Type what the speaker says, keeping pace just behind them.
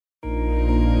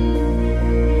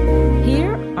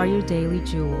are your daily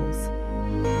jewels.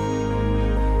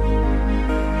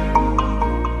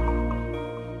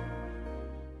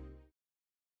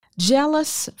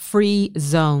 Jealous-free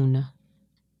zone.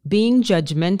 Being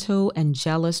judgmental and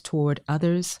jealous toward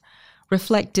others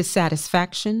reflect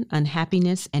dissatisfaction,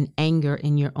 unhappiness, and anger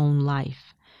in your own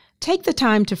life. Take the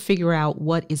time to figure out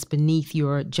what is beneath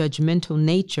your judgmental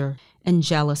nature and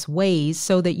jealous ways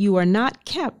so that you are not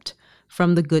kept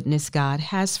from the goodness God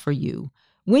has for you.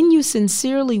 When you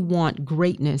sincerely want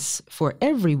greatness for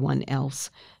everyone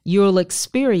else, you'll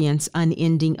experience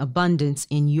unending abundance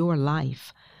in your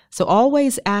life. So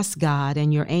always ask God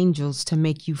and your angels to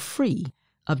make you free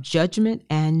of judgment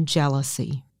and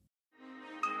jealousy.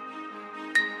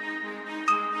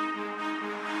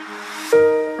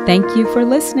 Thank you for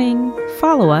listening.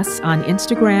 Follow us on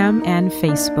Instagram and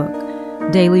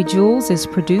Facebook. Daily Jewels is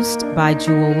produced by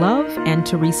Jewel Love and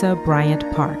Teresa Bryant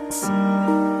Parks.